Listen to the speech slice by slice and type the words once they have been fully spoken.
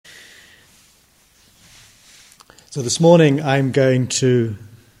So this morning I'm going to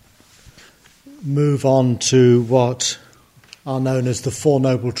move on to what are known as the Four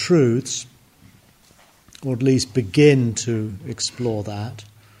Noble Truths, or at least begin to explore that.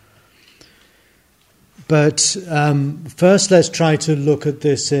 But first let's try to look at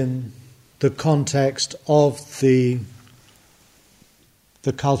this in the context of the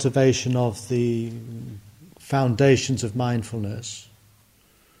cultivation of the foundations of mindfulness.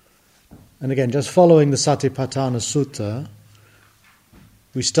 And again, just following the Satipatthana Sutta,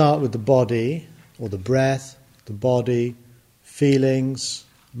 we start with the body, or the breath, the body, feelings,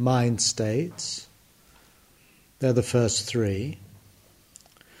 mind states. They're the first three.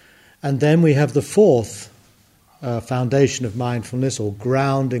 And then we have the fourth foundation of mindfulness, or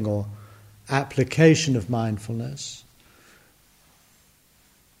grounding, or application of mindfulness,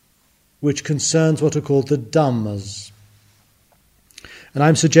 which concerns what are called the Dhammas. And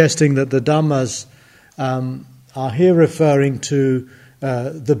I'm suggesting that the Dhammas are here referring to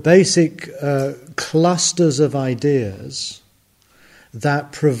the basic clusters of ideas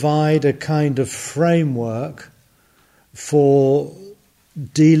that provide a kind of framework for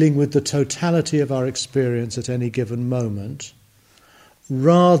dealing with the totality of our experience at any given moment,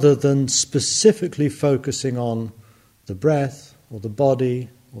 rather than specifically focusing on the breath, or the body,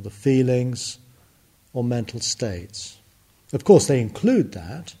 or the feelings, or mental states. Of course, they include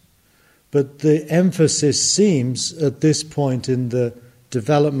that, but the emphasis seems at this point in the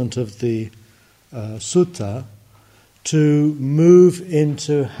development of the sutta to move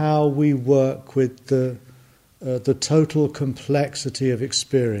into how we work with the total complexity of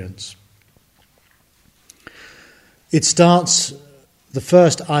experience. It starts, the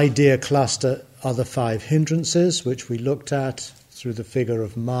first idea cluster are the five hindrances, which we looked at through the figure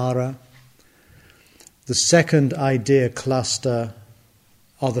of Mara. The second idea cluster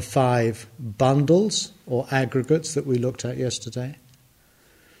are the five bundles or aggregates that we looked at yesterday.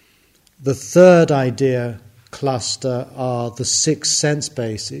 The third idea cluster are the six sense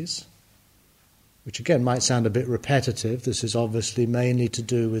bases, which again might sound a bit repetitive. This is obviously mainly to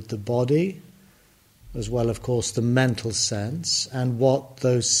do with the body, as well, of course, the mental sense, and what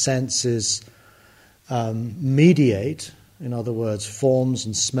those senses mediate. In other words, forms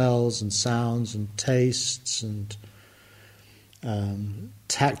and smells and sounds and tastes and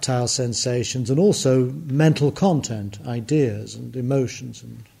tactile sensations, and also mental content, ideas and emotions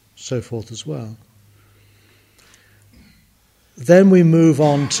and so forth as well. Then we move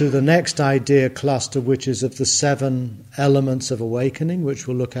on to the next idea cluster, which is of the seven elements of awakening, which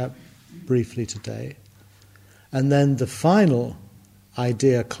we'll look at briefly today. And then the final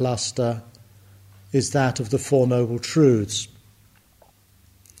idea cluster is that of the Four Noble Truths.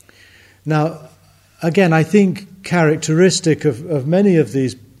 Now, again, I think characteristic of many of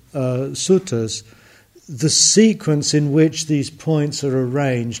these suttas, the sequence in which these points are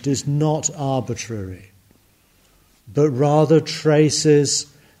arranged is not arbitrary, but rather traces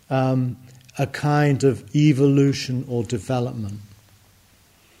a kind of evolution or development.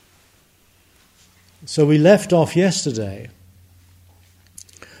 So we left off yesterday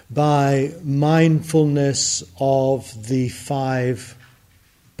by mindfulness of the five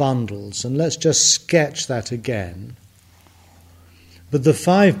bundles. And let's just sketch that again. But the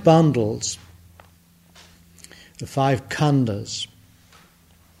five bundles, the five khandhas,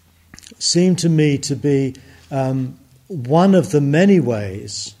 seem to me to be one of the many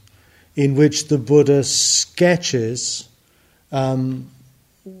ways in which the Buddha sketches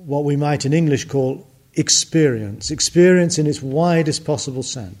what we might in English call experience in its widest possible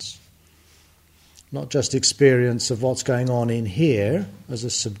sense. Not just experience of what's going on in here as a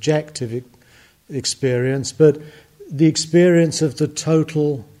subjective experience, but the experience of the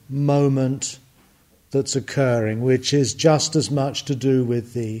total moment that's occurring, which is just as much to do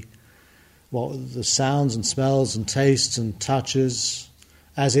with the sounds and smells and tastes and touches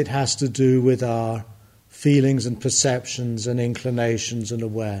as it has to do with our feelings and perceptions and inclinations and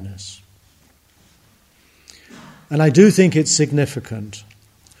awareness. And I do think it's significant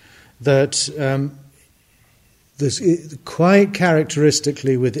that there's quite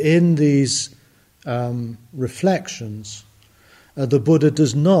characteristically within these reflections, the Buddha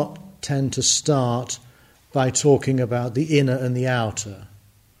does not tend to start by talking about the inner and the outer,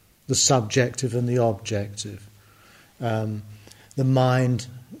 the subjective and the objective, the mind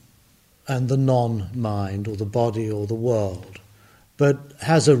and the non-mind, or the body or the world, but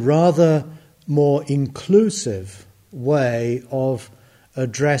has a rather more inclusive way of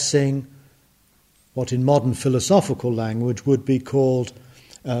addressing what in modern philosophical language would be called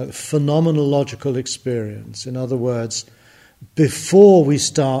phenomenological experience. In other words, before we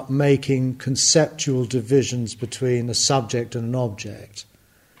start making conceptual divisions between a subject and an object,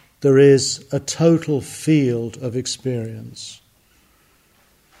 there is a total field of experience.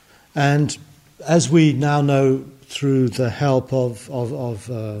 And as we now know through the help of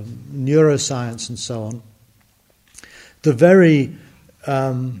neuroscience and so on, the very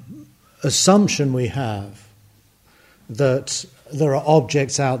assumption we have that there are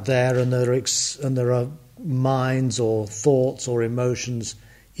objects out there and there are minds or thoughts or emotions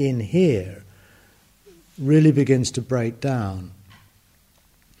in here really begins to break down.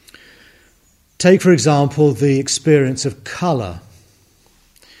 Take, for example, the experience of colour.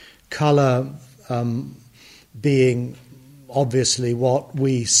 Colour being obviously what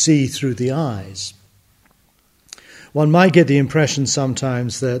we see through the eyes. One might get the impression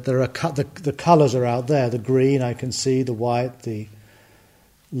sometimes that there are the colours are out there. The green I can see, the white, the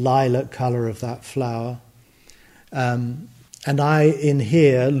lilac colour of that flower. And I, in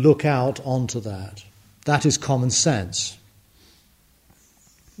here, look out onto that. That is common sense.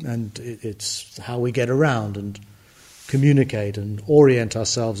 And it's how we get around and communicate and orient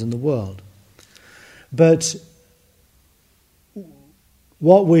ourselves in the world. But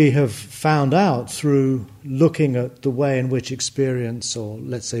what we have found out through looking at the way in which experience, or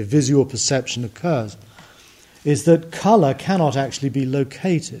let's say visual perception, occurs, is that colour cannot actually be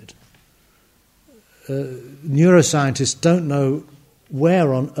located. Neuroscientists don't know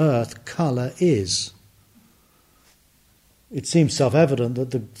where on earth colour is. It seems self-evident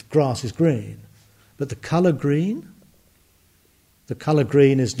that the grass is green, but the colour green? The colour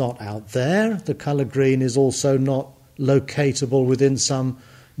green is not out there. The colour green is also not locatable within some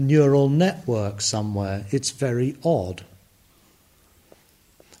neural network somewhere. It's very odd.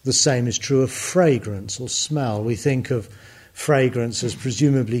 The same is true of fragrance or smell. We think of fragrance as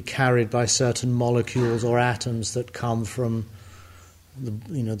presumably carried by certain molecules or atoms that come from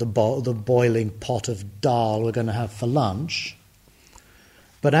the boiling pot of dal we're going to have for lunch.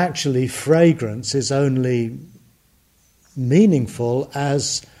 But actually fragrance is only meaningful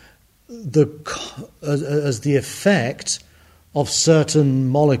as the effect of certain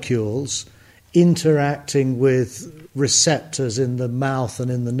molecules interacting with receptors in the mouth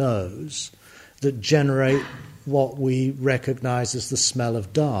and in the nose that generate what we recognize as the smell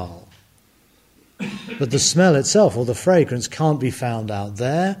of dal. But the smell itself, or the fragrance, can't be found out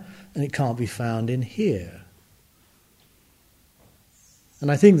there, and it can't be found in here.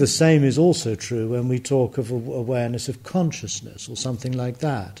 And I think the same is also true when we talk of awareness of consciousness or something like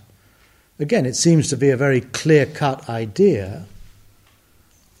that. Again, it seems to be a very clear-cut idea.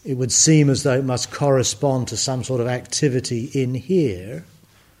 It would seem as though it must correspond to some sort of activity in here.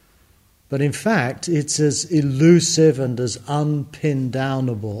 But in fact, it's as elusive and as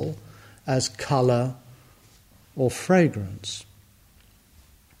unpin-downable as colour or fragrance.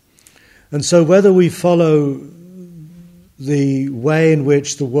 And so whether we follow the way in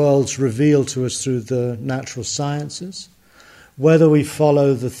which the world's revealed to us through the natural sciences, whether we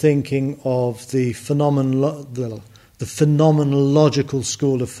follow the thinking of the phenomenological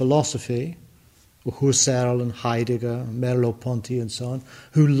school of philosophy, Husserl and Heidegger, Merleau-Ponty and so on,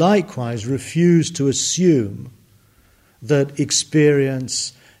 who likewise refuse to assume that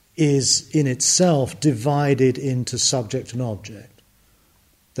experience is in itself divided into subject and object.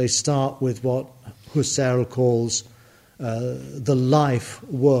 They start with what Husserl calls the life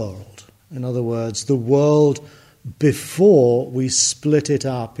world. In other words, the world before we split it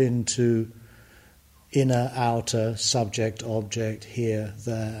up into inner, outer, subject, object, here,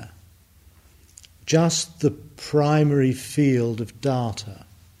 there. Just the primary field of data.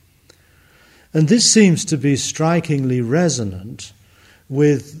 And this seems to be strikingly resonant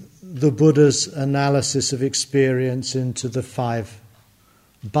with the Buddha's analysis of experience into the 5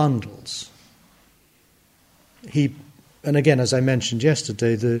 bundles. And again, as I mentioned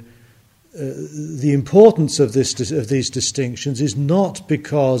yesterday, the importance of these distinctions is not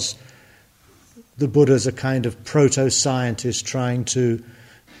because the Buddha's a kind of proto-scientist trying to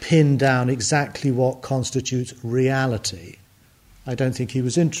pin down exactly what constitutes reality. I don't think he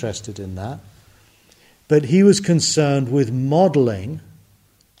was interested in that. But he was concerned with modelling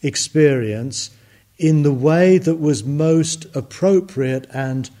experience in the way that was most appropriate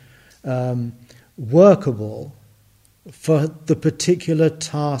and workable for the particular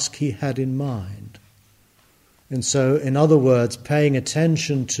task he had in mind. And so, in other words, paying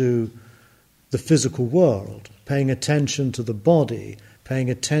attention to the physical world, paying attention to the body, paying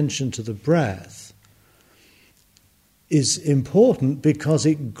attention to the breath, is important because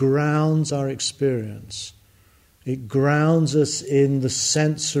it grounds our experience. It grounds us in the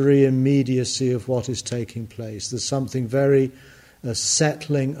sensory immediacy of what is taking place. There's something very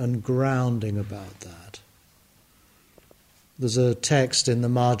settling and grounding about that. There's a text in the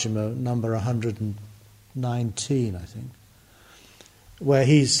Majjhima, number 119, I think, where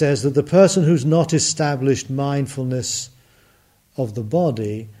he says that the person who's not established mindfulness of the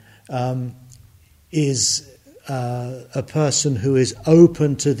body is a person who is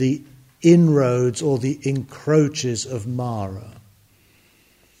open to the inroads or the encroaches of Mara.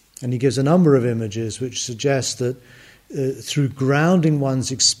 And he gives a number of images which suggest that through grounding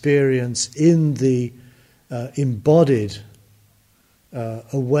one's experience in the embodied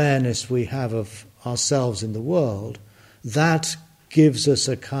awareness we have of ourselves in the world, that gives us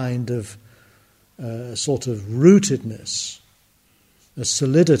a kind of sort of rootedness, a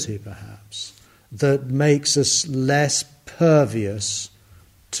solidity perhaps, that makes us less pervious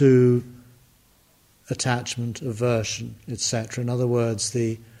to attachment, aversion, etc. In other words,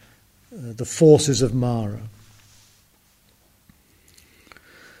 the forces of Mara.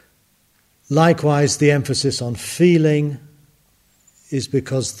 Likewise, the emphasis on feeling is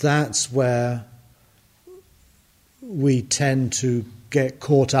because that's where we tend to get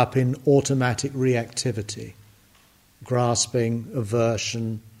caught up in automatic reactivity, grasping,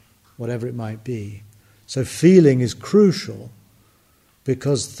 aversion, whatever it might be. So feeling is crucial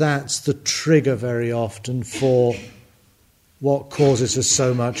because that's the trigger very often for what causes us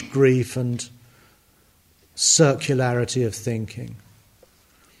so much grief and circularity of thinking.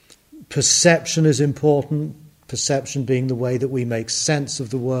 Perception is important, perception being the way that we make sense of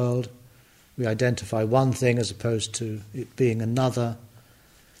the world. We identify one thing as opposed to it being another.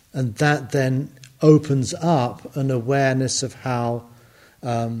 And that then opens up an awareness of how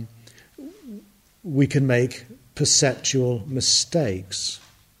we can make perceptual mistakes.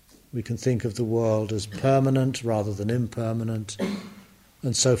 We can think of the world as permanent rather than impermanent,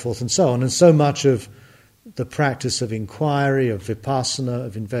 and so forth and so on. And so much of the practice of inquiry, of vipassana,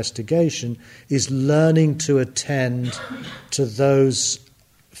 of investigation, is learning to attend to those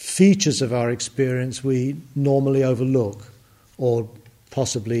features of our experience we normally overlook or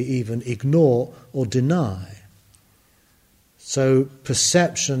possibly even ignore or deny. So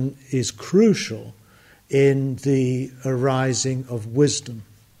perception is crucial in the arising of wisdom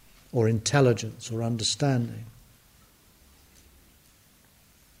or intelligence or understanding.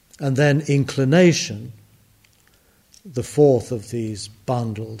 And then inclination, the fourth of these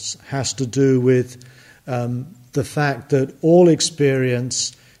bundles, has to do with the fact that all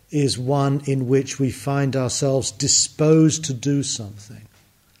experience is one in which we find ourselves disposed to do something.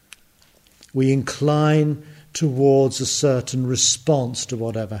 We incline towards a certain response to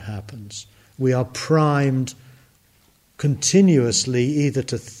whatever happens. We are primed continuously either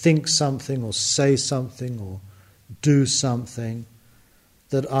to think something or say something or do something,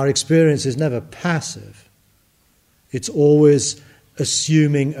 that our experience is never passive. It's always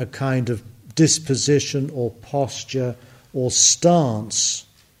assuming a kind of disposition or posture or stance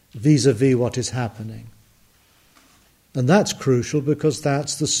vis-a-vis what is happening. And that's crucial because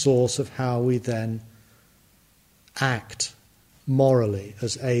that's the source of how we then act morally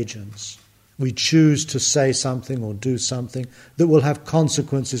as agents. We choose to say something or do something that will have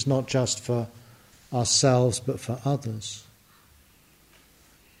consequences not just for ourselves but for others.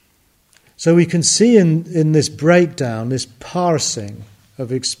 So we can see in this breakdown, this parsing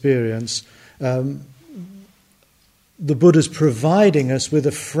of experience, the Buddha's providing us with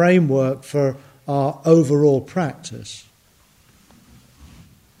a framework for our overall practice.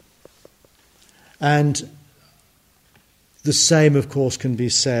 And the same, of course, can be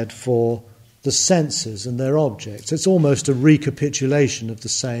said for the senses and their objects. It's almost a recapitulation of the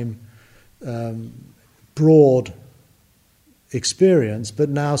same broad experience, but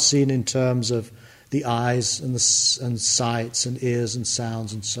now seen in terms of the eyes and sights and ears and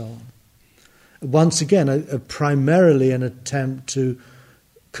sounds and so on. Once again, primarily an attempt to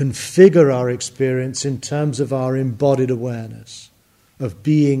configure our experience in terms of our embodied awareness of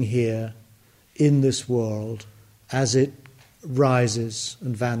being here in this world as it rises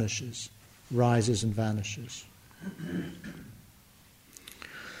and vanishes, rises and vanishes.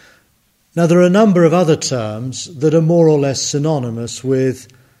 Now, there are a number of other terms that are more or less synonymous with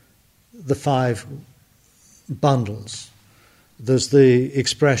the five bundles. There's the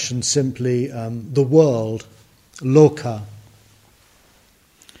expression simply the world, loka.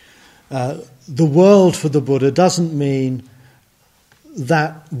 The world for the Buddha doesn't mean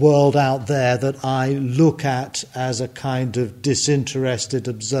that world out there that I look at as a kind of disinterested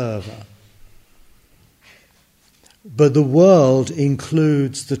observer. But the world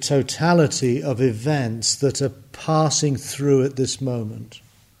includes the totality of events that are passing through at this moment.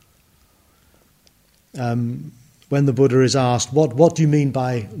 When the Buddha is asked, what do you mean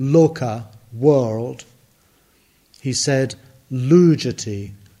by loka, world? He said,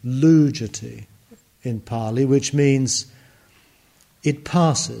 lujati in Pali, which means it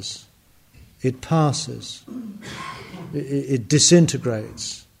passes. It passes. It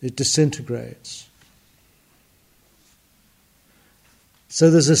disintegrates. It disintegrates. So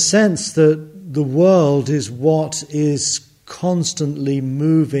there's a sense that the world is what is constantly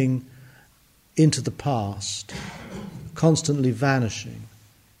moving into the past, constantly vanishing.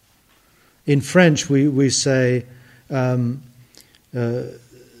 In French we say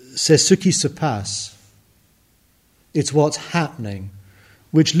c'est ce qui se passe. It's what's happening,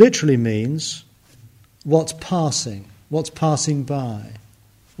 which literally means what's passing by,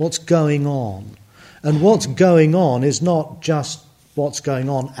 what's going on. And what's going on is not just what's going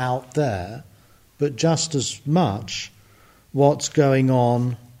on out there, but just as much what's going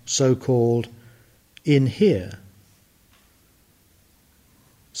on, so-called, in here.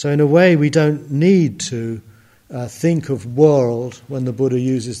 So in a way we don't need to think of world, when the Buddha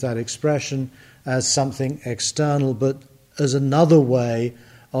uses that expression, as something external, but as another way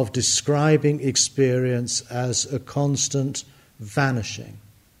of describing experience as a constant vanishing,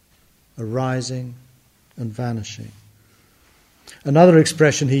 arising and vanishing. Another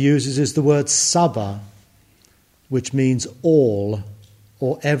expression he uses is the word sabba, which means all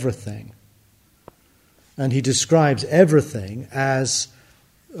or everything. And he describes everything as,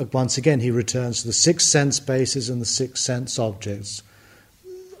 once again, he returns to the 6 sense bases and the 6 sense objects,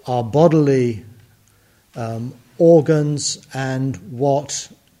 our bodily organs and what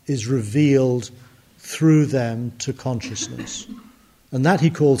is revealed through them to consciousness. And that he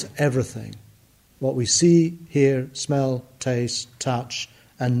calls everything. What we see, hear, smell, taste, touch,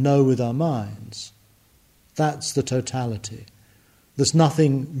 and know with our minds. That's the totality. There's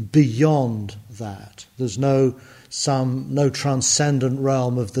nothing beyond that. There's no transcendent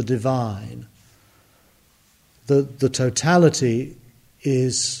realm of the divine. The totality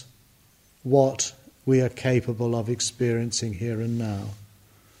is what we are capable of experiencing here and now.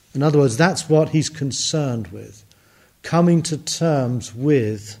 In other words, that's what he's concerned with, coming to terms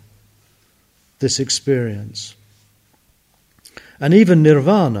with this experience. And even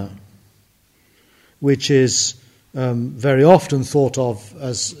nirvana, which is very often thought of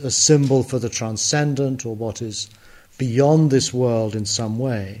as a symbol for the transcendent or what is beyond this world in some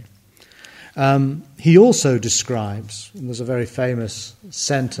way, he also describes, and there's a very famous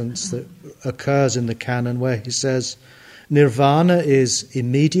sentence that occurs in the canon where he says, nirvana is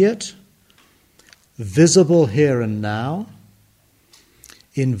immediate, visible here and now,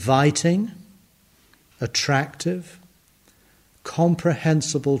 inviting, attractive,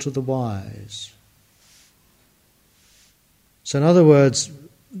 comprehensible to the wise. So in other words,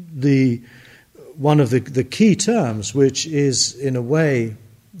 one of the key terms, which is in a way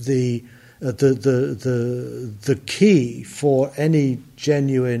the key for any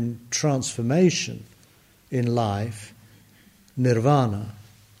genuine transformation in life, nirvana,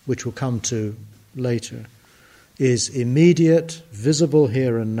 which we'll come to later, is immediate, visible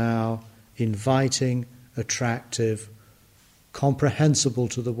here and now, inviting, attractive, comprehensible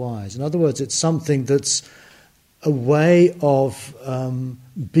to the wise. In other words, it's something that's a way of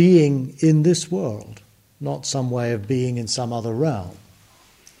being in this world, not some way of being in some other realm.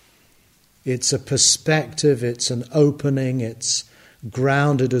 It's a perspective, it's an opening, it's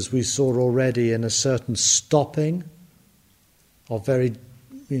grounded, as we saw already, in a certain stopping of very,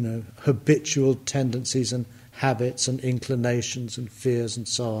 habitual tendencies and habits and inclinations and fears and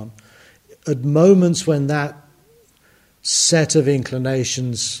so on. At moments when that set of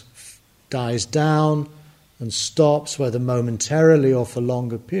inclinations dies down and stops, whether momentarily or for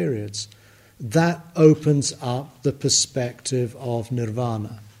longer periods, that opens up the perspective of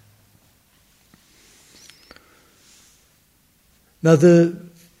nirvana. Now, the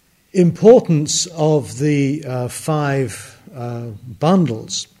importance of the 5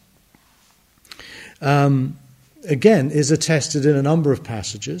 bundles, again, is attested in a number of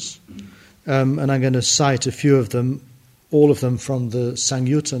passages, and I'm going to cite a few of them, all of them from the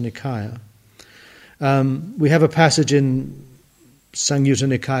Samyutta Nikaya. We have a passage in Samyutta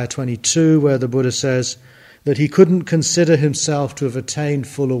Nikaya 22 where the Buddha says that he couldn't consider himself to have attained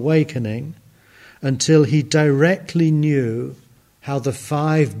full awakening until he directly knew how the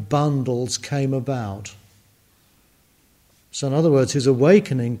 5 bundles came about. So in other words, his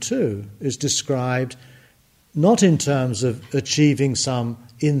awakening too is described not in terms of achieving some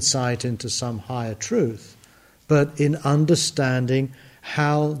insight into some higher truth, but in understanding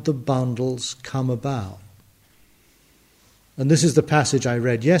how the bundles come about. And this is the passage I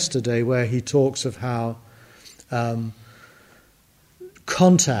read yesterday where he talks of how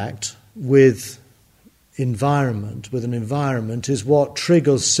contact with an environment is what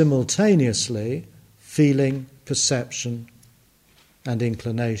triggers simultaneously feeling, perception, and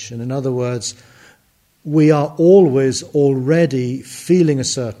inclination. In other words, we are always already feeling a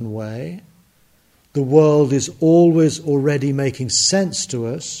certain way. The world is always already making sense to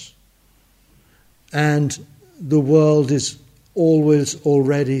us, and the world is always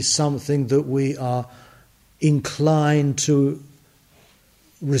already something that we are inclined to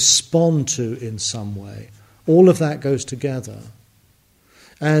respond to in some way. All of that goes together.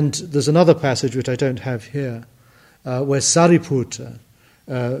 And there's another passage which I don't have here, where Sariputta,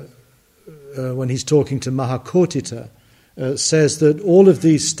 when he's talking to Mahakotita, says that all of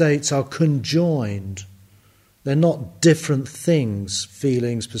these states are conjoined. They're not different things,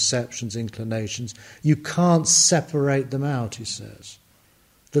 feelings, perceptions, inclinations. You can't separate them out, he says,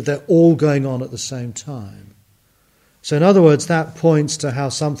 that they're all going on at the same time. So in other words, that points to how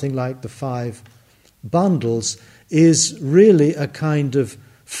something like the 5 bundles is really a kind of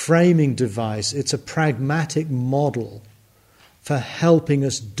framing device. It's a pragmatic model for helping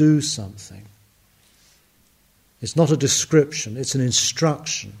us do something. It's not a description, it's an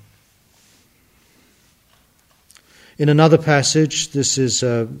instruction. In another passage, this is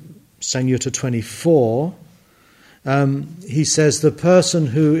Samyutta 24, he says, the person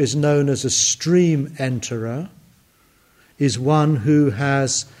who is known as a stream enterer is one who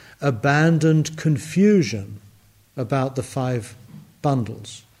has abandoned confusion about the 5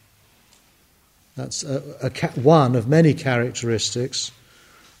 bundles. That's one of many characteristics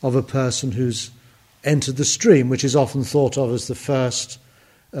of a person who's entered the stream, which is often thought of as the first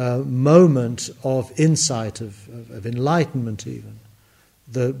moment of insight, of enlightenment even,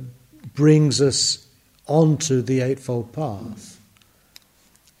 that brings us onto the Eightfold Path.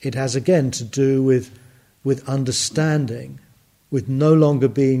 It has again to do with understanding, with no longer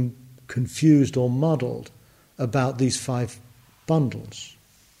being confused or muddled about these 5 bundles.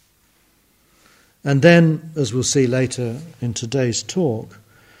 And then, as we'll see later in today's talk,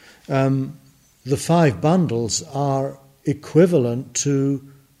 the 5 bundles are equivalent to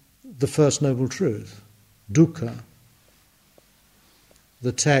the First Noble Truth, dukkha.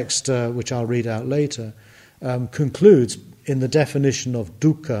 The text, which I'll read out later, concludes in the definition of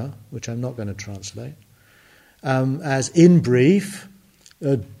dukkha, which I'm not going to translate, as in brief,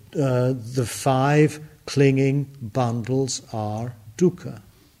 the 5 clinging bundles are dukkha.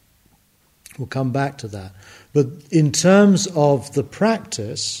 We'll come back to that. But in terms of the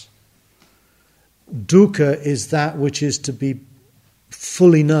practice, dukkha is that which is to be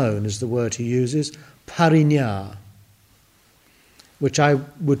fully known, is the word he uses, pariññā, which I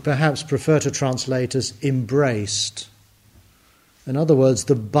would perhaps prefer to translate as embraced. In other words,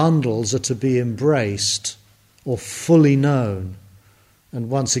 the bundles are to be embraced or fully known. And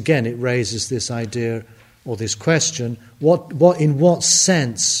once again, it raises this idea or this question, in what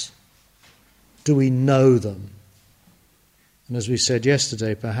sense do we know them? And as we said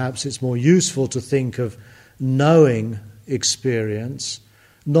yesterday, perhaps it's more useful to think of knowing experience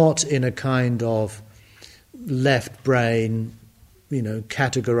not in a kind of left brain,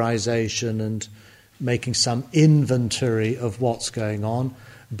 categorization and making some inventory of what's going on,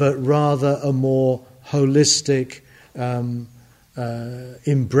 but rather a more holistic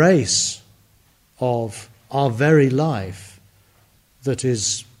embrace of our very life that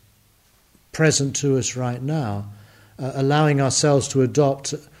is present to us right now, allowing ourselves to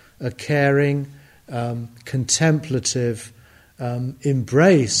adopt a caring, contemplative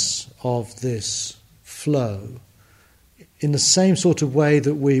embrace of this flow in the same sort of way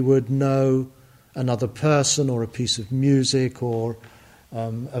that we would know another person or a piece of music or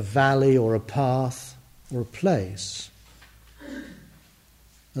a valley or a path or a place.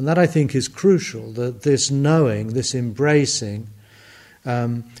 And that, I think, is crucial, that this knowing, this embracing,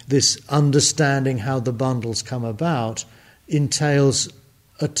 this understanding how the bundles come about entails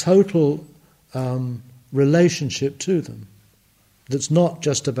a total relationship to them that's not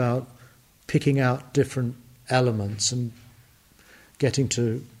just about picking out different elements and getting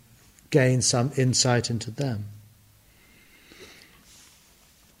to gain some insight into them.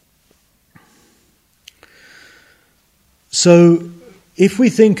 So if we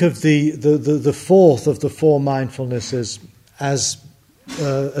think of the fourth of the 4 mindfulnesses as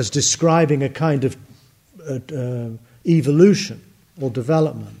describing a kind of evolution or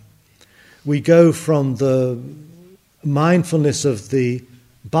development, we go from the mindfulness of the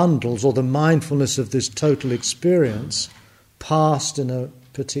bundles, or the mindfulness of this total experience, passed in a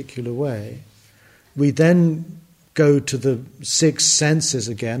particular way, we then go to the six senses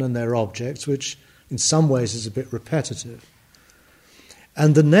again and their objects, which in some ways is a bit repetitive.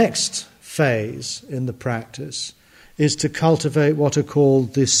 And the next phase in the practice is to cultivate what are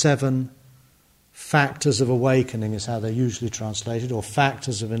called the 7 factors of awakening, is how they're usually translated, or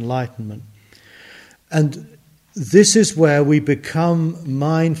factors of enlightenment. And this is where we become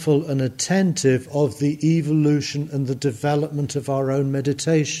mindful and attentive of the evolution and the development of our own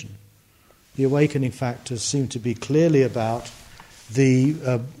meditation. The awakening factors seem to be clearly about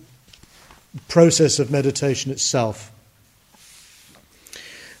the process of meditation itself.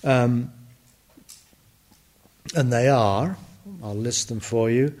 And they are, I'll list them for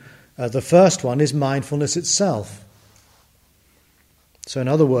you. The first one is mindfulness itself. So in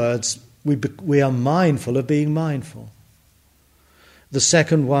other words, we are mindful of being mindful. The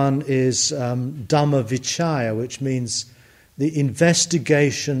second one is Dhamma Vichaya, which means the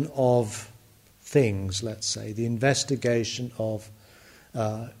investigation of things, let's say, the investigation of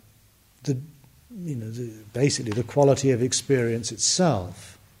basically the quality of experience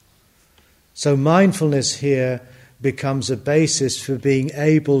itself. So mindfulness here becomes a basis for being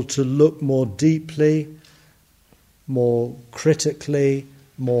able to look more deeply, more critically,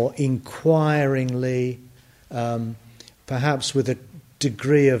 more inquiringly, perhaps with a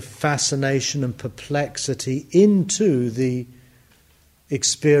degree of fascination and perplexity into the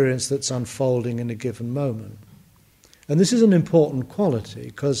experience that's unfolding in a given moment. And this is an important quality,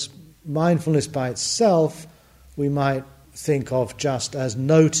 because mindfulness by itself we might think of just as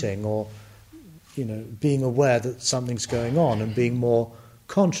noting, or being aware that something's going on and being more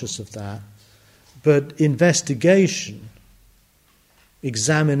conscious of that. But investigation,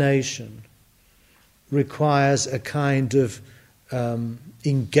 examination, requires a kind of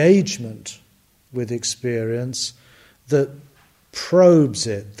engagement with experience that probes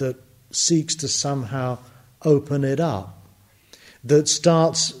it, that seeks to somehow open it up, that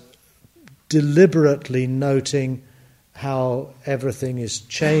starts deliberately noting how everything is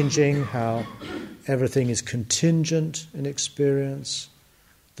changing, how everything is contingent in experience,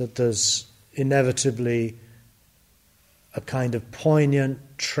 that there's inevitably a kind of poignant,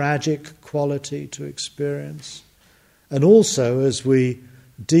 tragic quality to experience. And also, as we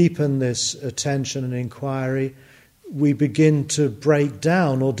deepen this attention and inquiry, we begin to break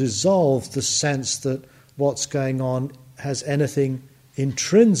down or dissolve the sense that what's going on has anything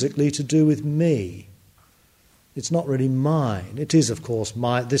intrinsically to do with me. It's not really mine. It is, of course,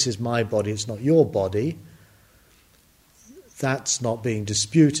 this is my body, it's not your body. That's not being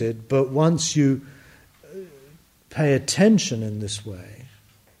disputed. But once you pay attention in this way,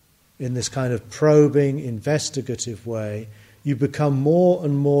 in this kind of probing, investigative way, you become more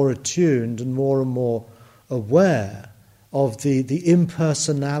and more attuned and more aware of the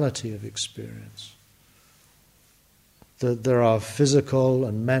impersonality of experience. That there are physical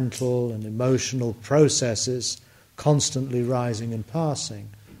and mental and emotional processes constantly rising and passing,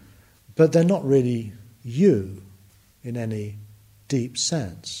 but they're not really you in any deep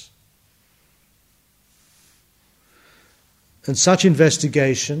sense. And such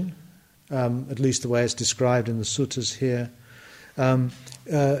investigation, at least the way it's described in the suttas here,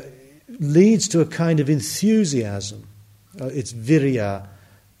 leads to a kind of enthusiasm. It's virya,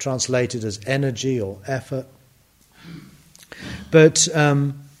 translated as energy or effort. But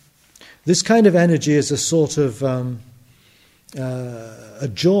this kind of energy is a sort of a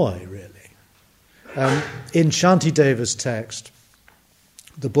joy, really. In Shantideva's text,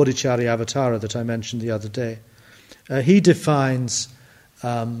 the Bodhicharya Avatara that I mentioned the other day, he defines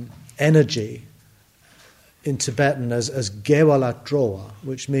energy in Tibetan as gewalatroa,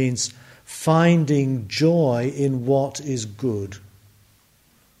 which means finding joy in what is good.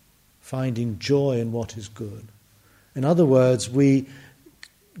 Finding joy in what is good. In other words, we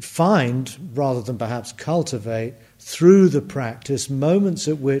find, rather than perhaps cultivate, through the practice, moments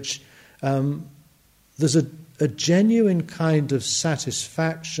at which there's a genuine kind of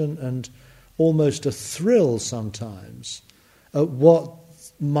satisfaction and almost a thrill sometimes at what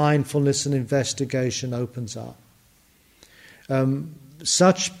mindfulness and investigation opens up.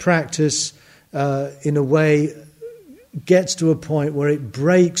 Such practice, in a way, gets to a point where it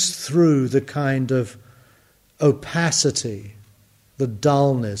breaks through the kind of opacity, the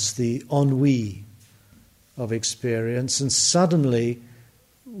dullness, the ennui of experience, and suddenly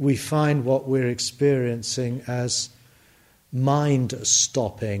we find what we're experiencing as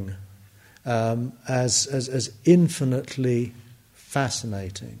mind-stopping, as infinitely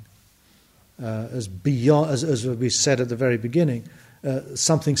fascinating, as beyond, as we said at the very beginning,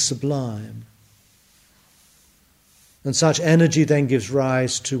 something sublime. And such energy then gives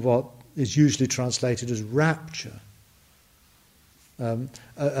rise to what is usually translated as rapture.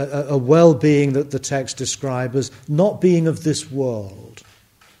 A well-being that the text describes as not being of this world.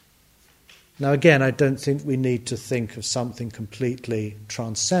 Now again, I don't think we need to think of something completely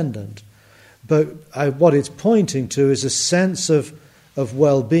transcendent, but what it's pointing to is a sense of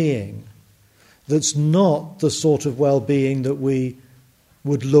well-being that's not the sort of well-being that we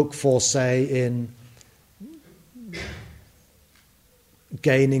would look for, say, in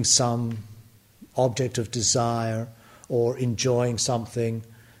gaining some object of desire or enjoying something,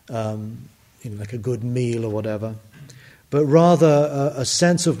 like a good meal or whatever, but rather a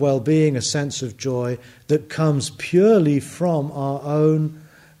sense of well-being, a sense of joy that comes purely from our own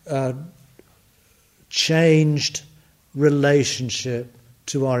changed relationship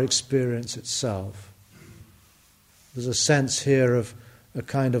to our experience itself. There's a sense here of a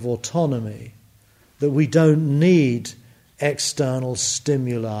kind of autonomy, that we don't need external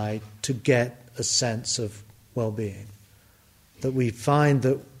stimuli to get a sense of well-being. That we find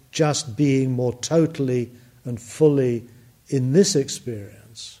that just being more totally and fully in this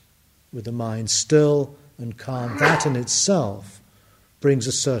experience, with the mind still and calm, that in itself brings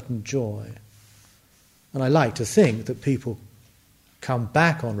a certain joy. And I like to think that people come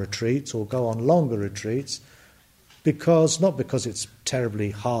back on retreats or go on longer retreats not because it's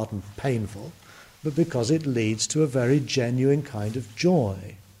terribly hard and painful, but because it leads to a very genuine kind of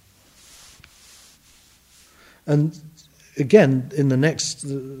joy. And again, in the next,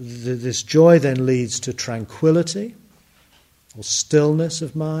 this joy then leads to tranquility or stillness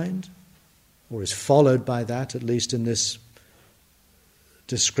of mind, or is followed by that, at least in this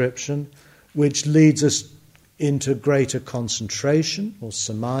description, which leads us into greater concentration or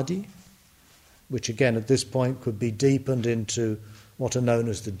samadhi, which again at this point could be deepened into what are known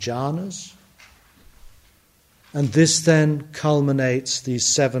as the jhanas. And this then culminates, these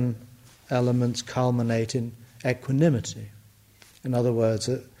 7 elements culminate in equanimity. In other words,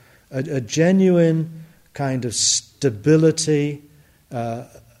 a genuine kind of stability,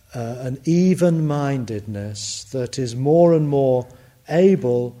 an even-mindedness that is more and more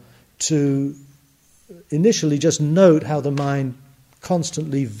able to initially just note how the mind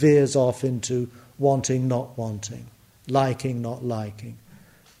constantly veers off into wanting, not wanting, liking, not liking,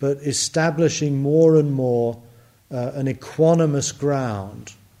 but establishing more and more an equanimous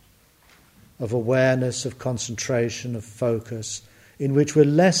ground of awareness, of concentration, of focus, in which we're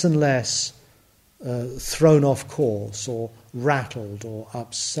less and less thrown off course or rattled or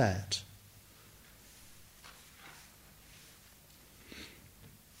upset.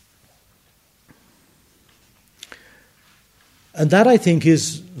 And that, I think,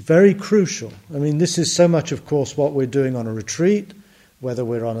 is very crucial. I mean, this is so much, of course, what we're doing on a retreat, whether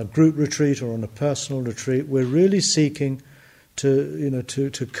we're on a group retreat or on a personal retreat. We're really seeking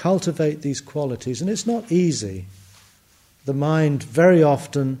to cultivate these qualities, and it's not easy. The mind very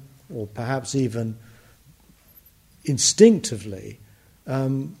often, or perhaps even instinctively,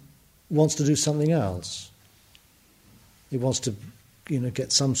 wants to do something else. It wants to,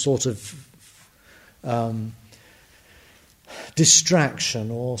 get some sort of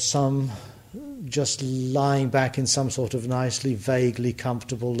distraction, or some just lying back in some sort of nicely, vaguely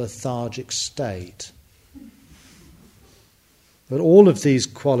comfortable, lethargic state. But all of these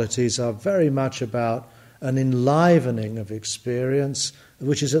qualities are very much about an enlivening of experience,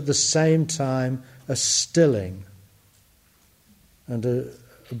 which is at the same time a stilling and a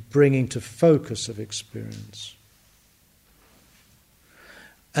bringing to focus of experience.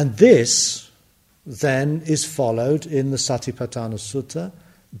 And this then is followed in the Satipatthana Sutta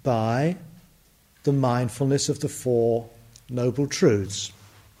by the mindfulness of the 4 Noble Truths.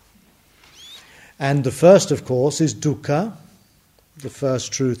 And the first, of course, is dukkha, the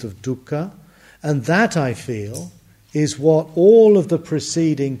first truth of dukkha, and that, I feel, is what all of the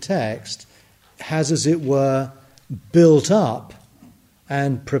preceding text has, as it were, built up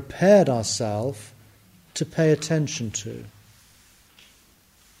and prepared ourselves to pay attention to.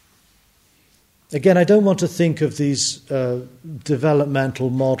 Again, I don't want to think of these developmental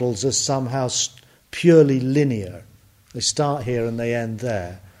models as somehow purely linear. They start here and they end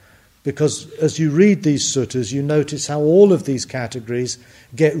there. Because as you read these suttas, you notice how all of these categories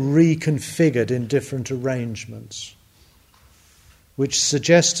get reconfigured in different arrangements, which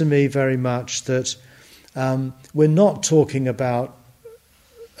suggests to me very much that we're not talking about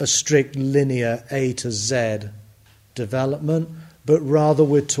a strict linear A to Z development, but rather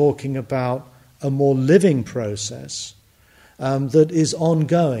we're talking about a more living process that is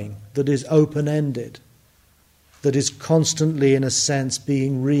ongoing, that is open-ended, that is constantly, in a sense,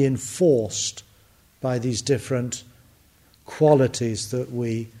 being reinforced by these different qualities that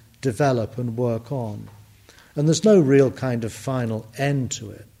we develop and work on. And there's no real kind of final end to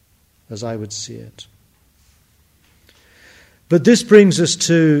it, as I would see it. But this brings us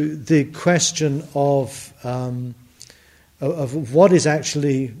to the question of what is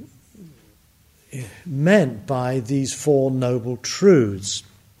actually meant by these Four Noble Truths.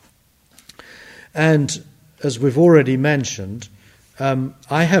 And as we've already mentioned,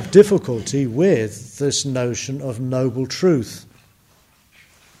 I have difficulty with this notion of noble truth.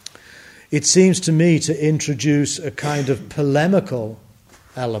 It seems to me to introduce a kind of polemical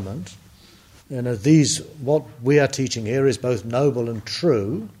element. What we are teaching here is both noble and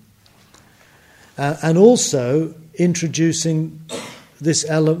true, and also introducing this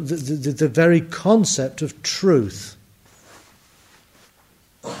element, the very concept of truth.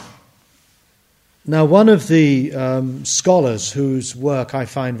 Now, one of the scholars whose work I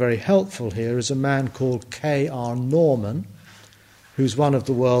find very helpful here is a man called K.R. Norman, who's one of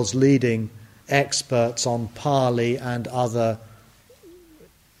the world's leading experts on Pali and other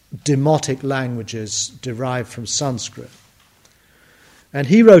demotic languages derived from Sanskrit. And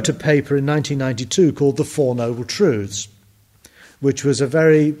he wrote a paper in 1992 called The Four Noble Truths, which was a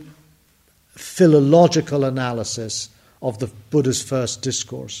very philological analysis of the Buddha's first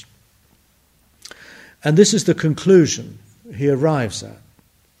discourse. And this is the conclusion he arrives at.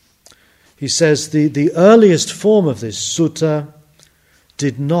 He says the earliest form of this sutta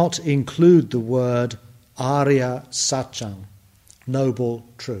did not include the word Arya Satchang, noble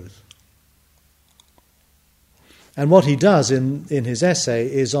truth. And what he does in his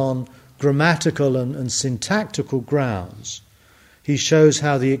essay is on grammatical and syntactical grounds. He shows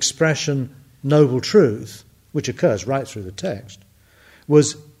how the expression noble truth, which occurs right through the text,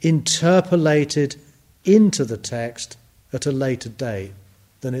 was interpolated into the text at a later date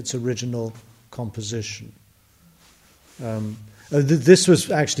than its original composition. This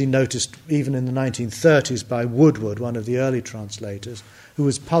was actually noticed even in the 1930s by Woodward, one of the early translators, who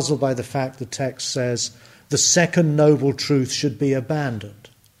was puzzled by the fact the text says the second noble truth should be abandoned.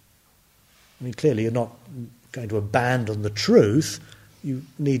 I mean, clearly you're not going to abandon the truth. You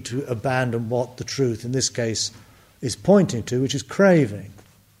need to abandon what the truth, in this case, is pointing to, which is craving.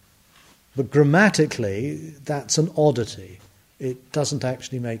 But grammatically, that's an oddity. It doesn't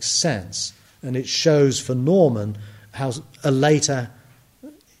actually make sense. And it shows for Norman how a later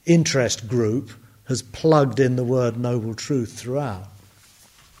interest group has plugged in the word noble truth throughout.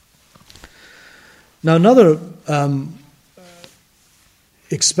 Now, another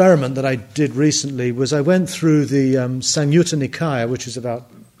experiment that I did recently was I went through the Samyutta Nikaya, which is about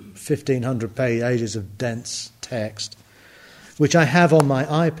 1,500 pages of dense text, which I have on my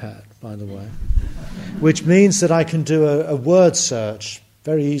iPad, by the way, which means that I can do a word search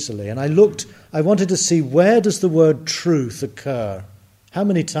very easily. And I wanted to see, where does the word truth occur? How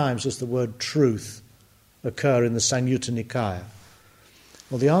many times does the word truth occur in the Samyutta Nikaya?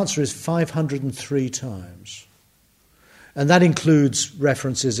 Well, the answer is 503 times. And that includes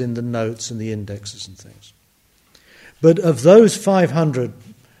references in the notes and the indexes and things. But of those 500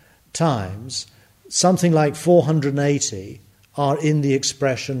 times, something like 480 are in the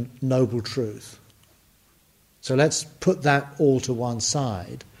expression noble truth. So let's put that all to one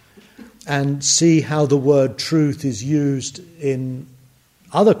side and see how the word truth is used in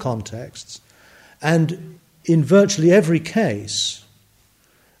other contexts. And in virtually every case,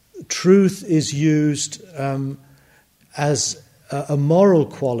 truth is used as a moral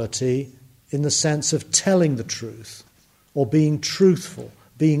quality in the sense of telling the truth or being truthful,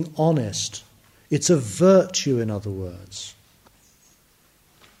 being honest. It's a virtue, in other words.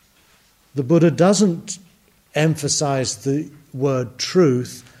 The Buddha doesn't emphasize the word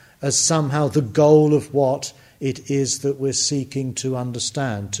truth as somehow the goal of what it is that we're seeking to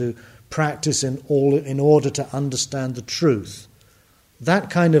understand, to practice in order to understand the truth. That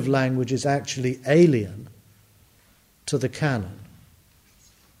kind of language is actually alien to the canon.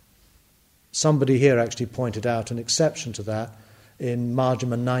 Somebody here actually pointed out an exception to that in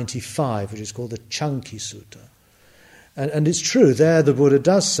Majjhima 95, which is called the Chanki Sutta. And it's true, there the Buddha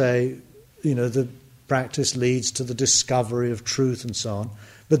does say, the practice leads to the discovery of truth and so on.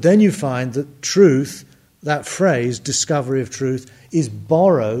 But then you find that truth, that phrase, discovery of truth, is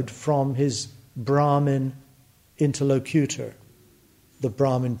borrowed from his Brahmin interlocutor, the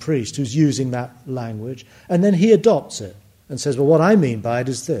Brahmin priest, who's using that language. And then he adopts it and says, well, what I mean by it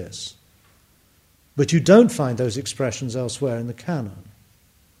is this. But you don't find those expressions elsewhere in the canon.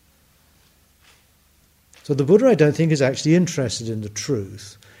 So the Buddha, I don't think, is actually interested in the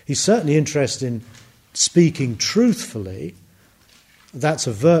truth. He's certainly interested speaking truthfully, that's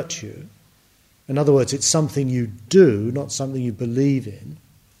a virtue. In other words, it's something you do, not something you believe in.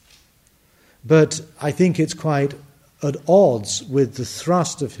 But I think it's quite at odds with the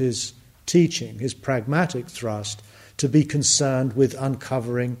thrust of his teaching, his pragmatic thrust, to be concerned with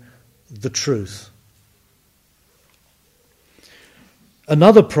uncovering the truth.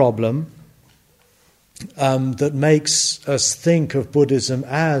 Another problem that makes us think of Buddhism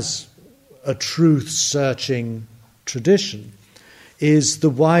as a truth-searching tradition is the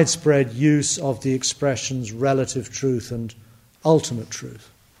widespread use of the expressions relative truth and ultimate truth,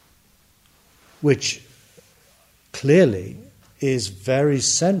 which clearly is very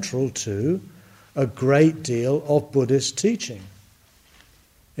central to a great deal of Buddhist teaching.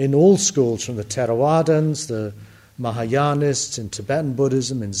 In all schools, from the Theravadins, the Mahayanists, in Tibetan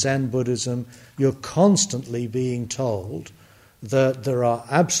Buddhism, in Zen Buddhism, you're constantly being told that there are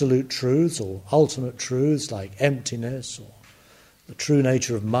absolute truths or ultimate truths like emptiness or the true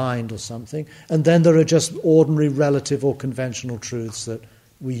nature of mind or something, and then there are just ordinary relative or conventional truths that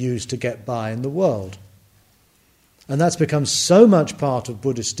we use to get by in the world. And that's become so much part of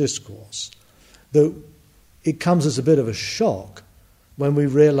Buddhist discourse that it comes as a bit of a shock when we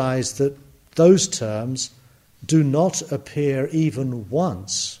realize that those terms do not appear even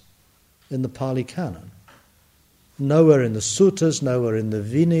once in the Pali Canon. Nowhere in the suttas, nowhere in the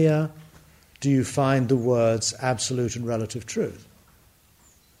Vinaya do you find the words absolute and relative truth.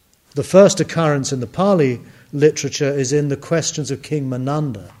 The first occurrence in the Pali literature is in the Questions of King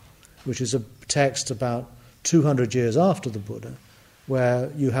Mananda, which is a text about 200 years after the Buddha, where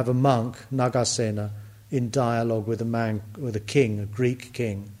you have a monk, Nagasena, in dialogue with a king, a Greek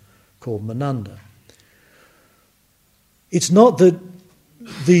king called Mananda. It's not that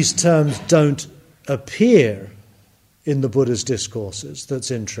these terms don't appear in the Buddha's discourses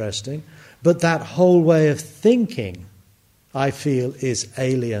that's interesting, but that whole way of thinking, I feel, is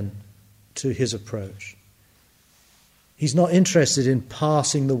alien to his approach. He's not interested in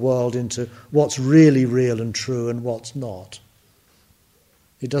parsing the world into what's really real and true and what's not.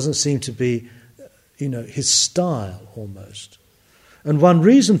 It doesn't seem to be, his style almost. And one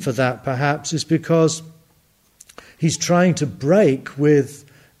reason for that, perhaps, is because he's trying to break with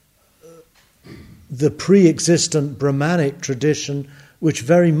the pre-existent Brahmanic tradition, which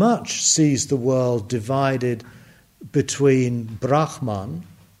very much sees the world divided between Brahman,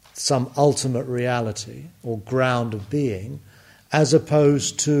 some ultimate reality or ground of being, as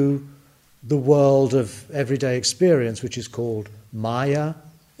opposed to the world of everyday experience, which is called Maya,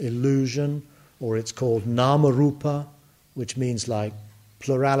 illusion, or it's called Namarupa, which means like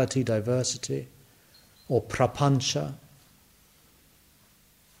plurality, diversity, or Prapancha.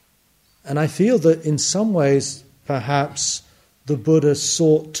 And I feel that in some ways, perhaps, the Buddha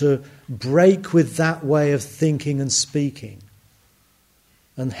sought to break with that way of thinking and speaking.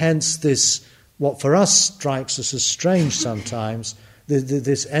 And hence this, what for us strikes us as strange sometimes,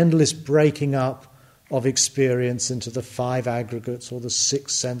 this endless breaking up of experience into the 5 aggregates or the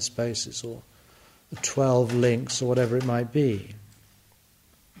 6 sense bases or the 12 links or whatever it might be.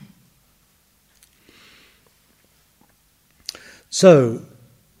 So,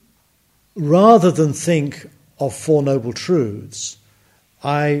 rather than think of Four Noble Truths,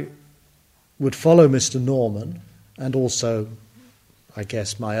 I would follow Mr. Norman and also, I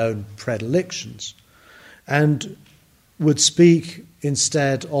guess, my own predilections, and would speak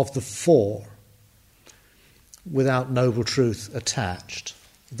instead of the 4, without Noble Truth attached.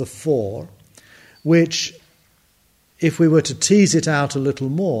 The 4, which, if we were to tease it out a little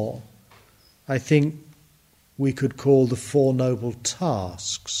more, I think we could call the 4 Noble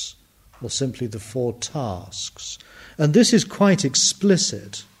Tasks, or simply the 4 tasks. And this is quite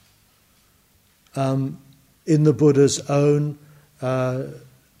explicit in the Buddha's own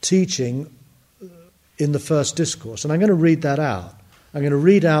teaching in the first discourse. And I'm going to read that out. I'm going to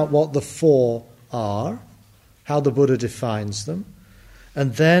read out what the 4 are, how the Buddha defines them,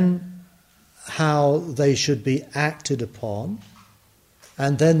 and then how they should be acted upon,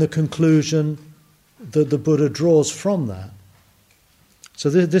 and then the conclusion that the Buddha draws from that. So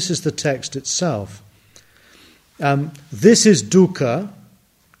this is the text itself. This is dukkha.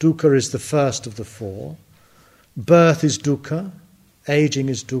 Dukkha is the first of the 4. Birth is dukkha. Aging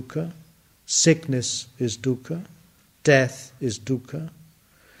is dukkha. Sickness is dukkha. Death is dukkha.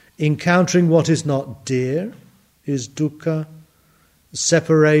 Encountering what is not dear is dukkha.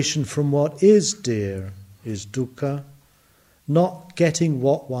 Separation from what is dear is dukkha. Not getting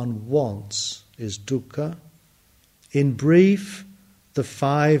what one wants is dukkha. In brief, the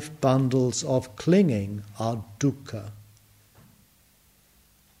 5 bundles of clinging are dukkha.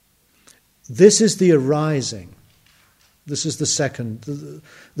 This is the arising. This is the second.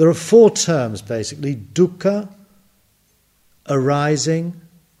 There are 4 terms, basically: dukkha, arising,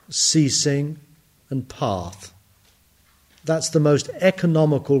 ceasing, and path. That's the most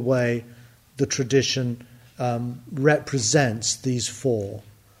economical way the tradition represents these 4.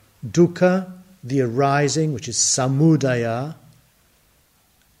 Dukkha, the arising, which is samudaya;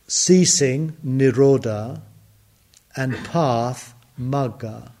 ceasing, nirodha; and path,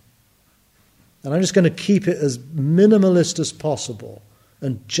 magga. And I'm just going to keep it as minimalist as possible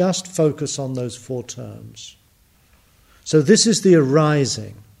and just focus on those 4 terms. So this is the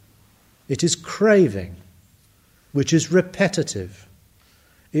arising. It is craving, which is repetitive.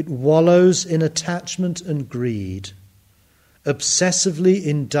 It wallows in attachment and greed, obsessively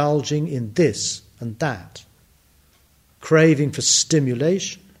indulging in this and that, craving for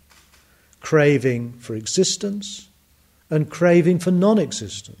stimulation, craving for existence, and craving for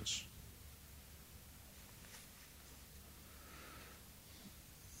non-existence.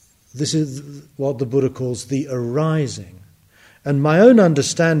 This is what the Buddha calls the arising. And my own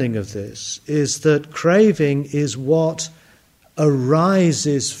understanding of this is that craving is what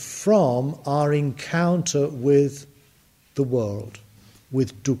arises from our encounter with the world,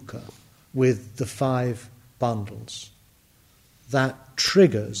 with dukkha, with the 5 bundles. That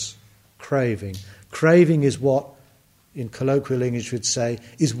triggers craving. Craving is what, in colloquial English we'd say,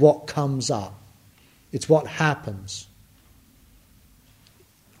 is what comes up. It's what happens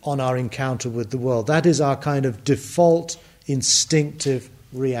on our encounter with the world. That is our kind of default instinctive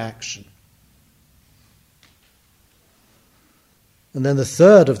reaction. And then the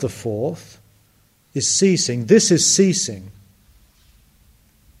third of the 4th is ceasing. This is ceasing.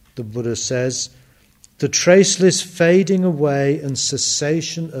 The Buddha says, the traceless fading away and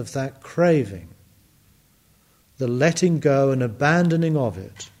cessation of that craving, the letting go and abandoning of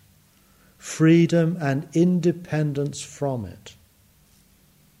it, freedom and independence from it.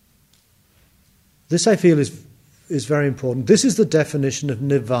 This, I feel, is very important. This is the definition of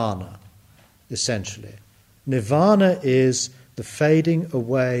nirvana, essentially. Nirvana is the fading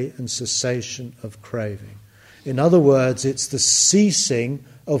away and cessation of craving. In other words, it's the ceasing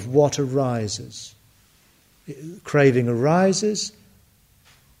of what arises. Craving arises,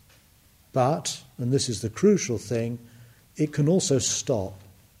 but, and this is the crucial thing, it can also stop.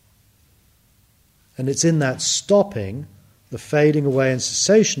 And it's in that stopping, the fading away and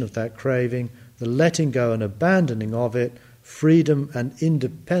cessation of that craving, the letting go and abandoning of it, freedom and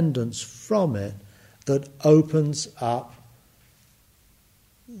independence from it, that opens up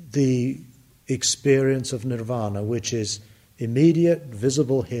the experience of nirvana, which is immediate,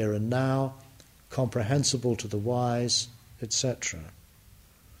 visible here and now, comprehensible to the wise, etc.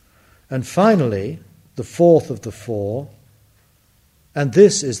 And finally, the 4th of the 4, and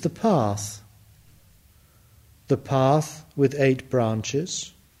this is the path. The path with 8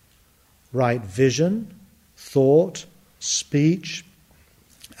 branches: right vision, thought, speech,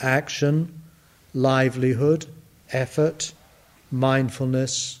 action, livelihood, effort,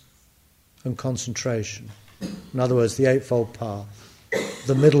 mindfulness, and concentration. In other words, the Eightfold Path,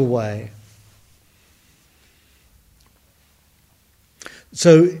 the middle way.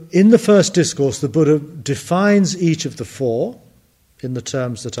 So in the first discourse, the Buddha defines each of the 4 in the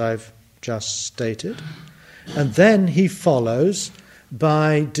terms that I've just stated, and then he follows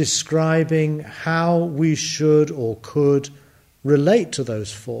by describing how we should or could relate to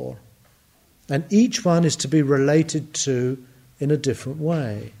those 4. And each one is to be related to in a different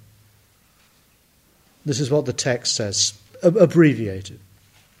way. This is what the text says, abbreviated.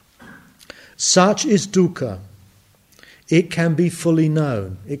 Such is dukkha. It can be fully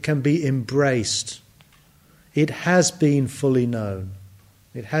known. It can be embraced. It has been fully known.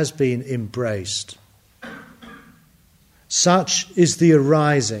 It has been embraced. Such is the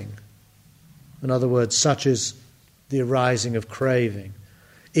arising. In other words, such is the arising of craving.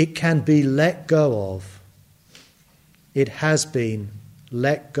 It can be let go of. It has been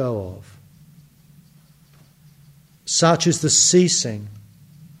let go of. Such is the ceasing.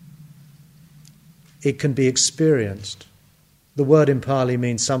 It can be experienced. The word in Pali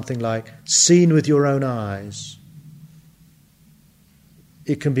means something like seen with your own eyes.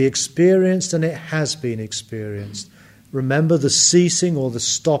 It can be experienced, and it has been experienced. Remember the ceasing or the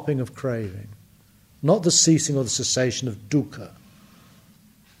stopping of craving, not the ceasing or the cessation of dukkha.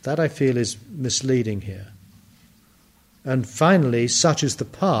 That, I feel, is misleading here. And finally, such is the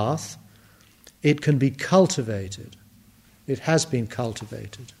path, it can be cultivated. It has been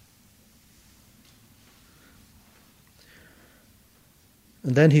cultivated.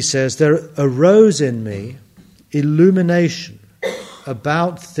 And then he says, there arose in me illumination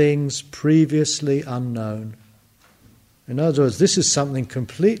about things previously unknown. In other words, this is something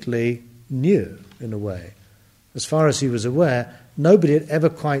completely new, in a way. As far as he was aware, nobody had ever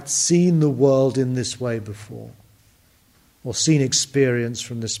quite seen the world in this way before, or seen experience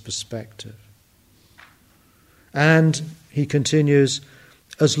from this perspective. And he continues,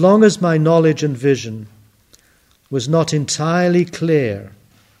 as long as my knowledge and vision was not entirely clear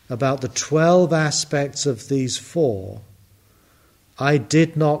about the 12 aspects of these 4, I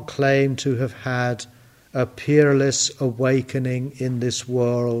did not claim to have had a peerless awakening in this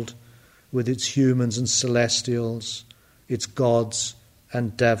world with its humans and celestials, its gods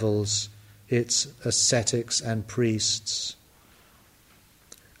and devils, its ascetics and priests.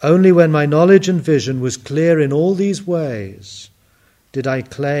 Only when my knowledge and vision was clear in all these ways did I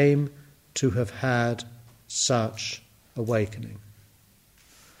claim to have had such awakening.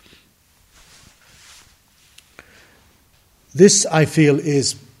 This, I feel,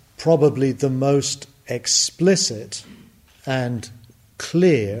 is probably the most explicit and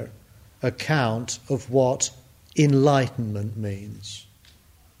clear account of what enlightenment means.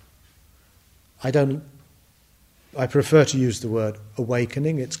 I prefer to use the word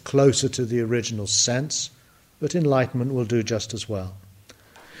awakening. It's closer to the original sense, but enlightenment will do just as well.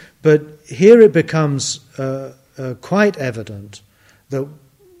 But here it becomes quite evident that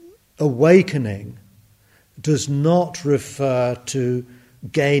awakening does not refer to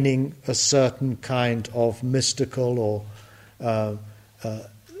gaining a certain kind of mystical or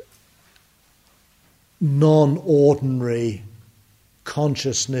non-ordinary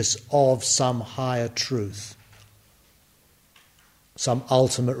consciousness of some higher truth, some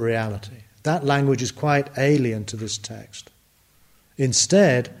ultimate reality. That language is quite alien to this text.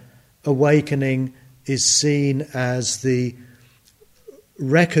 Instead, awakening is seen as the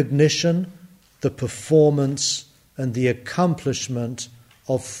recognition, the performance, and the accomplishment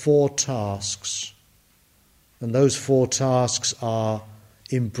of 4 tasks. And those 4 tasks are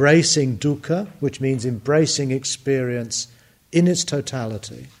embracing dukkha, which means embracing experience in its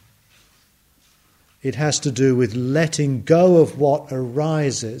totality. It has to do with letting go of what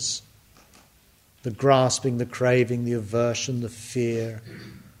arises, the grasping, the craving, the aversion, the fear,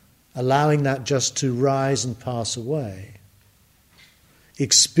 allowing that just to rise and pass away.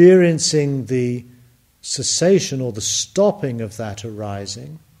 Experiencing the cessation or the stopping of that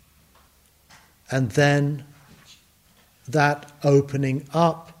arising, and then that opening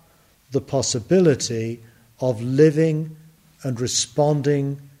up the possibility of living and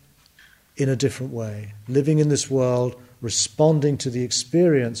responding in a different way. Living in this world, responding to the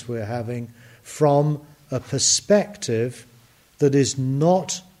experience we're having from a perspective that is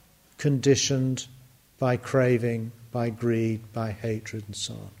not conditioned by craving, by greed, by hatred, and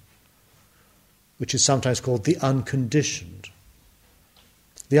so on, which is sometimes called the unconditioned.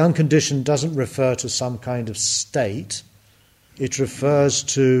 The unconditioned doesn't refer to some kind of state. It refers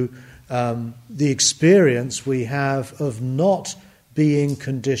to the experience we have of not being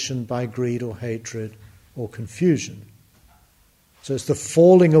conditioned by greed or hatred or confusion. So it's the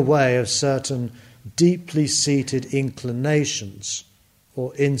falling away of certain deeply seated inclinations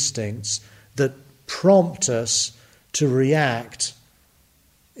or instincts that prompt us to react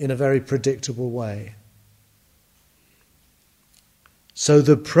in a very predictable way. So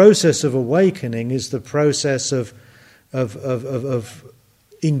the process of awakening is the process of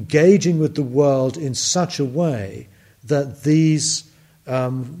engaging with the world in such a way that these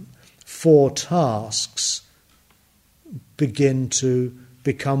 4 tasks begin to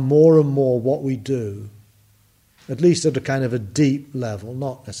become more and more what we do, at least at a kind of a deep level,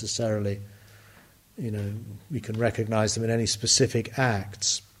 not necessarily, we can recognize them in any specific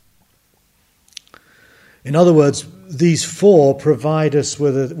acts. In other words, these 4 provide us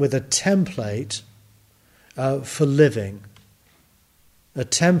with a template for living, a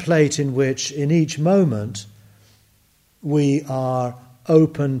template in which, in each moment, we are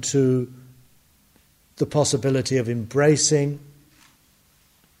open to the possibility of embracing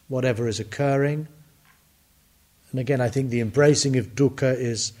whatever is occurring. And again, I think the embracing of dukkha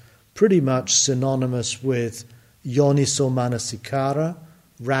is pretty much synonymous with yoniso manasikara,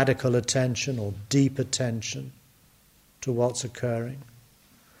 radical attention or deep attention to what's occurring.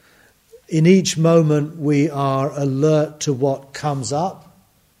 In each moment, we are alert to what comes up,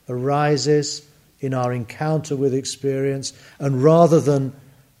 arises in our encounter with experience, and rather than,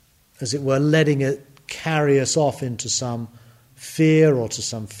 as it were, letting it carry us off into some fear or to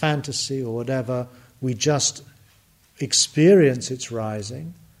some fantasy or whatever, we just experience its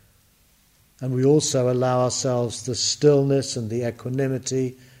rising, and we also allow ourselves the stillness and the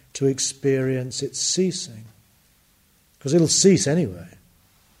equanimity to experience its ceasing. because it'll cease anyway.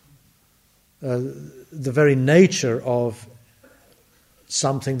 The very nature of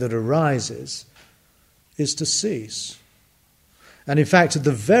something that arises is to cease. And in fact, at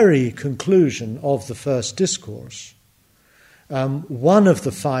the very conclusion of the first discourse, one of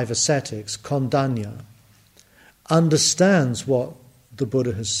the 5 ascetics, Kondanya, understands what the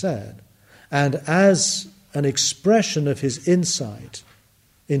Buddha has said, and as an expression of his insight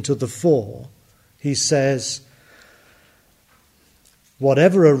into the 4, he says,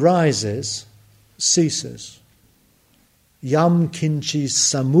 whatever arises ceases. Yam kinchi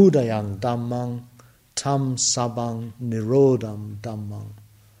samudayang dhammang tam sabang nirodham dhammang.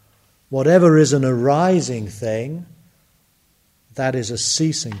 Whatever is an arising thing, that is a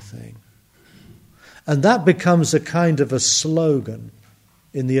ceasing thing. And that becomes a kind of a slogan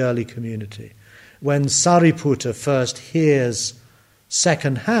in the early community. When Sariputta first hears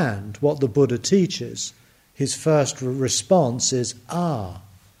second-hand what the Buddha teaches, his first response is,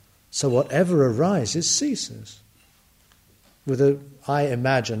 so whatever arises ceases. With I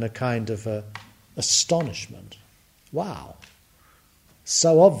imagine, a kind of astonishment. Wow,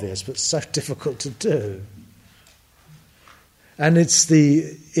 so obvious but so difficult to do. And it's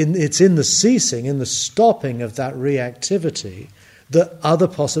in the ceasing, in the stopping of that reactivity, that other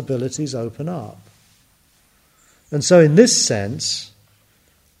possibilities open up. And so in this sense,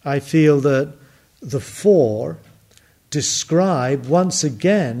 I feel that the 4 describe once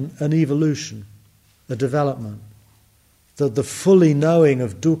again an evolution, a development. The fully knowing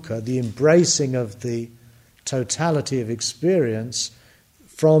of dukkha, the embracing of the totality of experience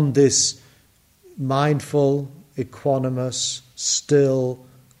from this mindful, equanimous, still,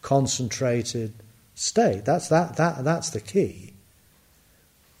 concentrated state. That's the key.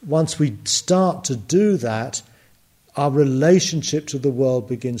 Once we start to do that, our relationship to the world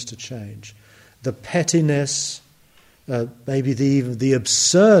begins to change. The pettiness, maybe even the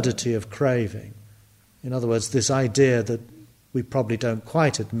absurdity of craving. In other words, this idea that we probably don't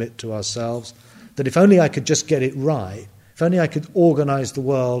quite admit to ourselves, that if only I could just get it right, if only I could organise the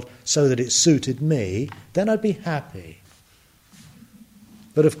world so that it suited me, then I'd be happy.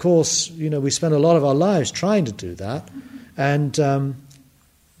 But of course, we spend a lot of our lives trying to do that, and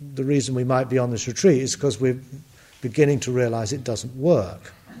the reason we might be on this retreat is because we're beginning to realise it doesn't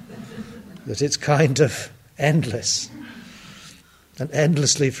work, that it's kind of endless and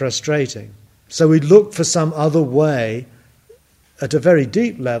endlessly frustrating. So we look for some other way at a very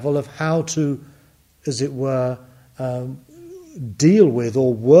deep level of how to, as it were, deal with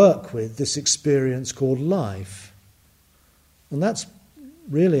or work with this experience called life. And that's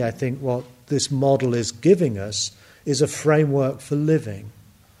really, I think, what this model is giving us, is a framework for living.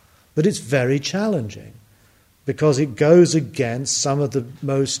 But it's very challenging because it goes against some of the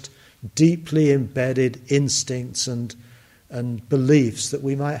most deeply embedded instincts and beliefs that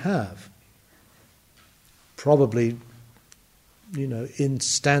we might have. Probably,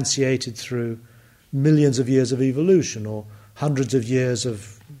 instantiated through millions of years of evolution or hundreds of years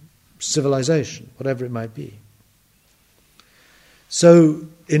of civilization, whatever it might be. So,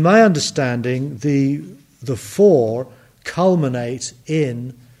 in my understanding, the 4 culminate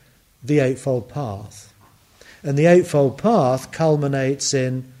in the Eightfold Path. And the Eightfold Path culminates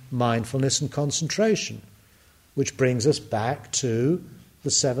in mindfulness and concentration, which brings us back to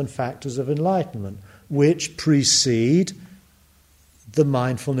the 7 factors of enlightenment, which precede the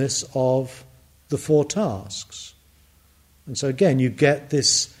mindfulness of the 4 tasks. And so again, you get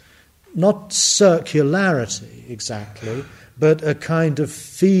this, not circularity exactly, but a kind of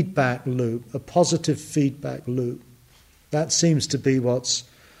feedback loop, a positive feedback loop. That seems to be what's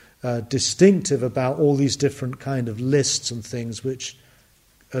distinctive about all these different kind of lists and things which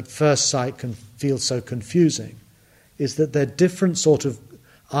at first sight can feel so confusing, is that they're different sort of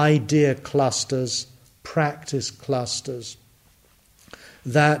idea clusters, practice clusters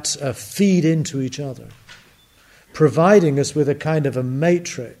that feed into each other, providing us with a kind of a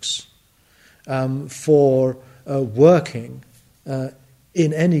matrix for working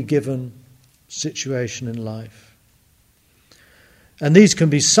in any given situation in life. And these can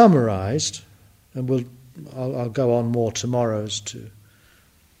be summarized, and I'll go on more tomorrow as to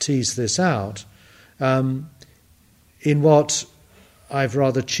tease this out, in what I've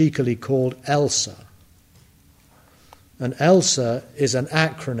rather cheekily called ELSA. And ELSA is an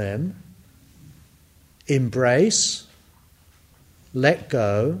acronym: embrace, let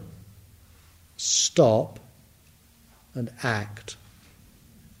go, stop, and act.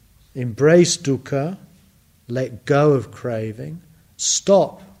 Embrace dukkha, let go of craving,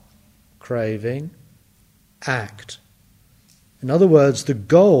 stop craving, act. In other words, the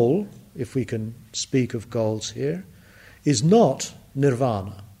goal, if we can speak of goals here, is not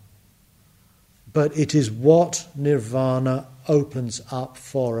nirvana, but it is what nirvana opens up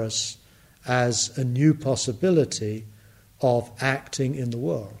for us as a new possibility of acting in the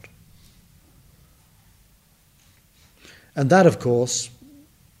world. And that, of course,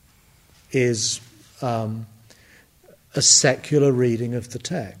 is a secular reading of the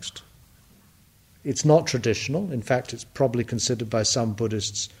text. It's not traditional. In fact, it's probably considered by some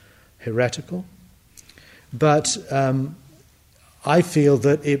Buddhists heretical. But I feel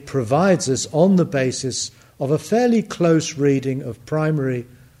that it provides us, on the basis of a fairly close reading of primary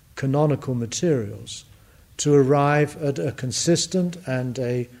canonical materials, to arrive at a consistent and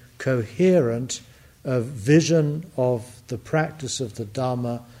a coherent vision of the practice of the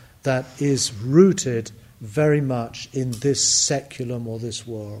Dhamma that is rooted very much in this seculum or this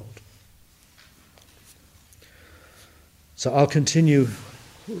world. So I'll continue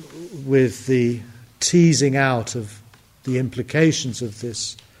with the teasing out of the implications of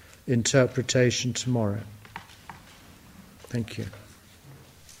this interpretation tomorrow. Thank you.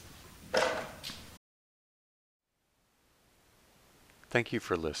 Thank you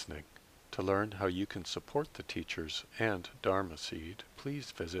for listening. To learn how you can support the teachers and Dharma Seed,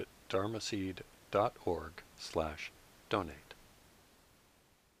 please visit dharmaseed.org/donate.